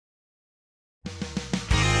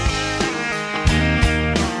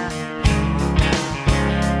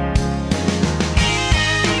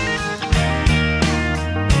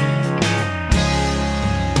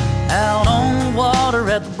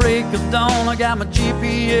break of dawn, I got my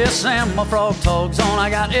GPS and my frog togs on. I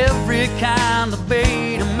got every kind of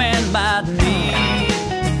bait a man might need.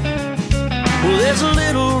 Well, there's a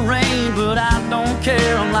little rain, but I don't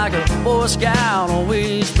care. I'm like a Boy Scout,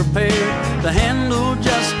 always prepared to handle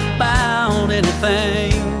just about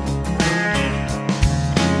anything.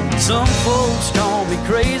 Some folks call me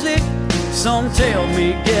crazy, some tell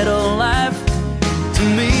me get a life. To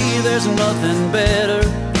me, there's nothing better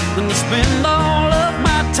than to spend all of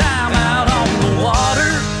my time out on the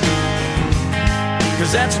water,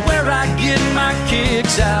 'cause that's where I get my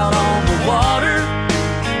kicks, out on the water.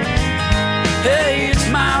 Hey, it's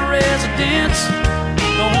my residence.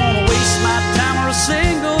 Don't wanna waste my time or a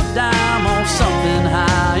single dime on something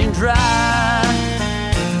high and dry.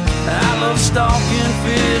 I love stalking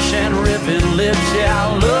fish and ripping lips. Yeah, I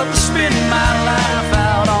love to spend my life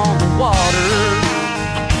out on the water.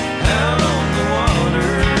 Out on the water.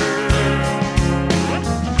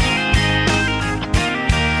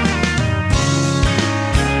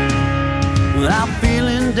 When I'm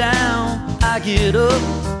feeling down, I get up,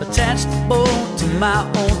 attach the boat to my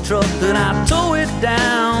own truck, then I tow it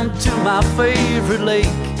down to my favorite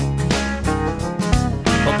lake.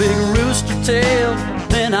 A big rooster tail,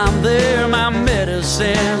 then I'm there. My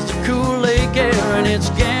medicine's the cool lake air, and it's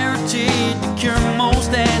guaranteed to cure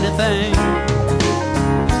most anything.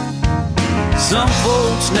 Some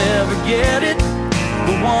folks never get it,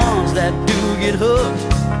 the ones that do get hooked.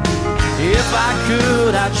 If I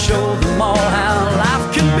could, I'd show them all how life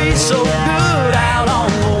can be so good out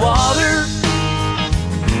on the water,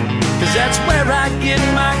 'cause that's where I get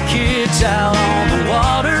my kicks, out on the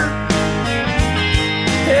water.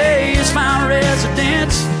 Hey, it's my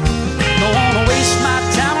residence. Don't wanna waste my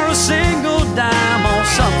time or a single dime on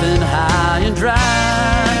something high and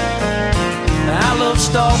dry. I love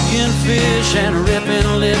stalking fish and ripping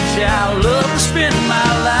lips. Yeah, I love to spend my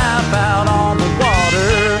life out on the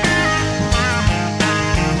water.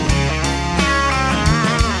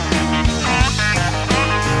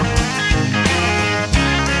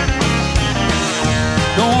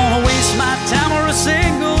 Don't wanna waste my time or a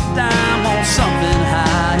single dime on something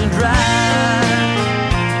high and dry.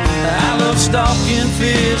 I love stalking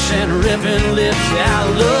fish and ripping lips. Yeah, I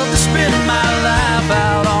love to spend my life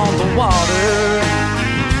out on the water.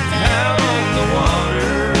 Out on the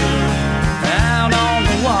water. Out on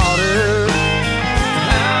the water.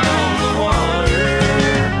 Out on the water.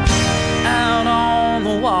 Out on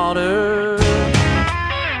the water.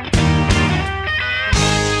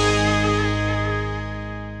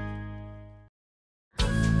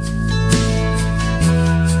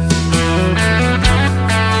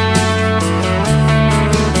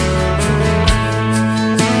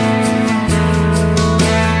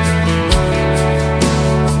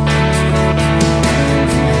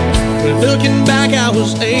 Looking back, I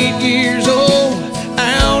was 8 years old,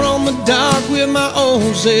 out on the dock with my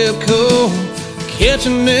old zip code,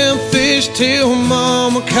 catching them fish till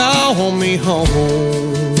mama called me home.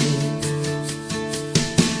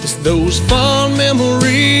 It's those fond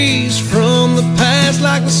memories from the past,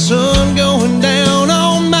 like the sun going down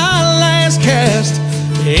on my last cast.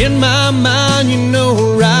 In my mind, you know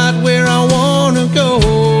right where I wanna go,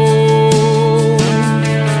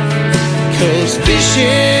 'cause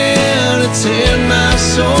fishing, it's in my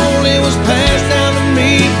soul. It was passed down to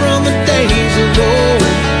me from the days of old.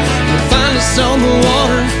 You'll find us on the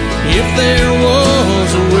water if there was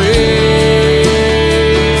a way.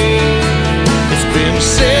 It's been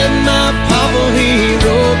said my papa, he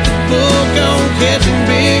wrote the book on catching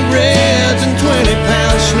big reds and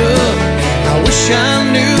 20-pound snook. I wish I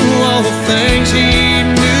knew all the things he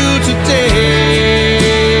knew today,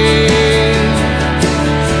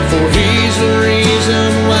 for he's the reason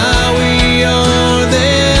why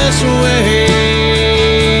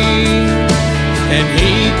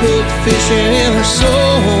fishing in our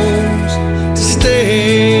souls to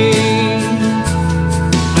stay.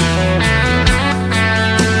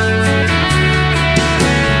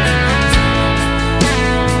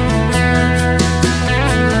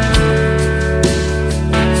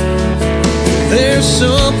 There's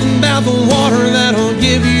something about the water that'll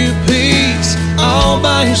give you peace, all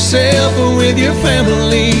by yourself or with your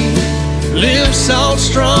family. Live salt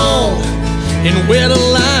strong and wear the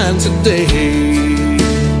line today.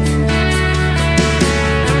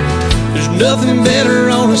 Nothing better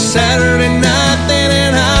on a Saturday night than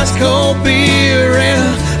an ice cold beer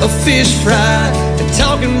and a fish fry, and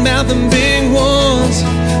talking about the big ones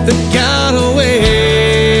that got away.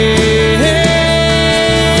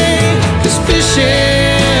 'Cause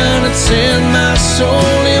fishing, it's in my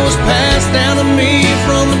soul. It was passed down to me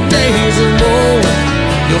from the days of old.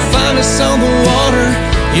 You'll find us on the water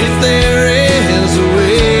if there is a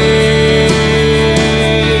way.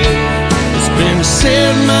 It's been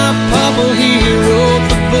said my papa, he wrote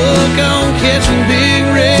the book on catching big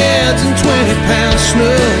reds and 20-pound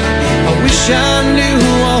snook. I wish I knew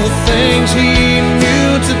all the things he knew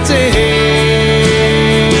today,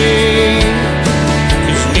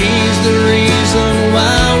 'cause he's the reason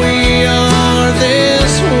why we are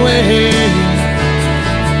this way.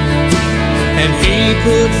 And he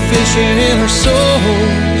put fishing in our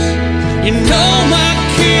souls. You know my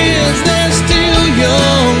kids, they're still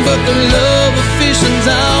young, but their love of fishing's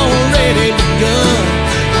already begun.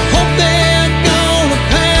 I hope they're gonna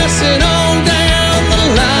pass it on down the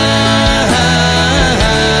line.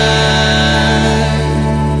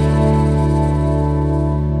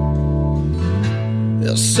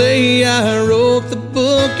 They'll say I wrote the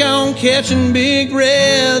book on catching big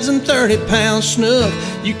reds and 30-pound snook.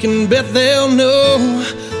 You can bet they'll know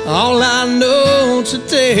all I know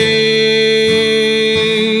today.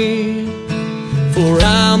 For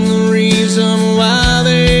I'm the reason why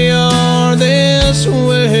they are this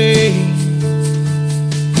way,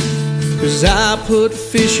 'cause I put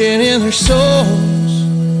fishing in their souls.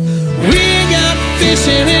 We got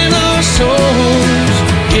fishing in our souls.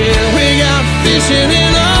 Yeah, we got fishing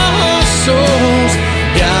in our souls.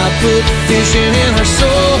 God put fishing in our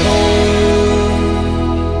souls.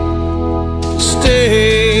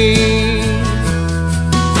 Stay.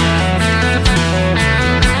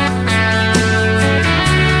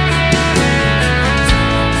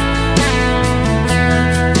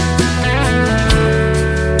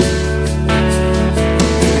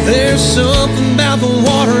 There's something about the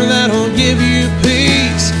water that'll give you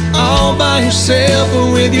peace, all by yourself or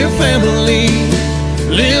with your family.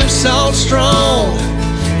 Live salt strong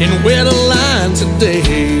and wet a line today.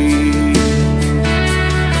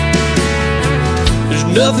 There's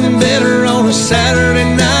nothing better on a Saturday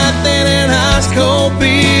night than an ice cold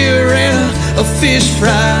beer and a fish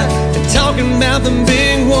fry, and talking about the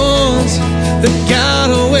big ones that got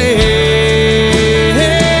away.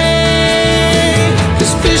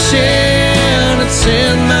 It's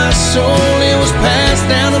in my soul, it was passed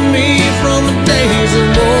down to me from the days of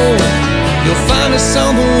old. You'll find us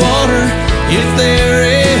on the water if there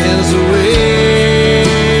is a way.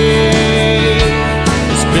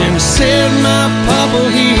 It's been said my papa,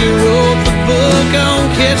 he wrote the book on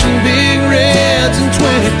catching big reds and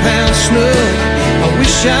 20-pound snook. I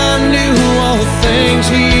wish I knew all the things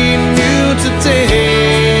he knew today,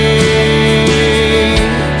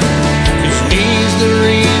 'cause he's the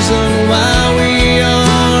reason why we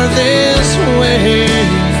are this way.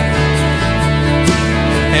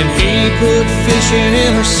 And he put fishing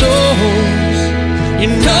in our souls. You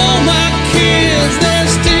know my kids,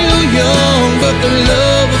 they're still young, but their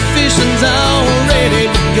love of fishing's already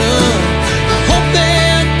begun. I hope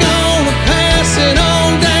they're gonna pass it on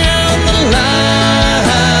down the line.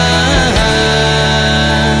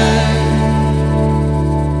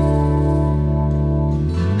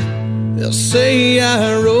 They'll say I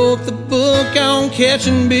wrote the book on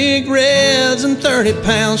catching big reds and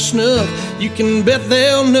 30-pound snook. You can bet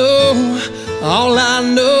they'll know all I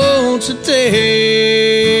know today.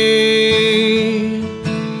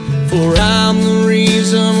 For I'm the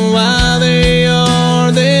reason why they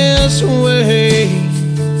are this way,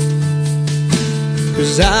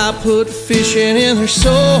 'cause I put fishing in their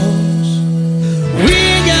souls. We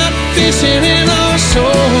got fishing in our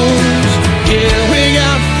souls. Yeah, we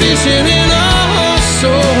got fishing in our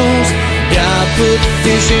souls. God put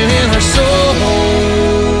fishing in our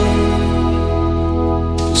souls.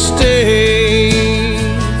 Stay.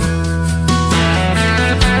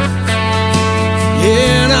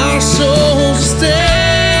 Yeah, in our souls stay.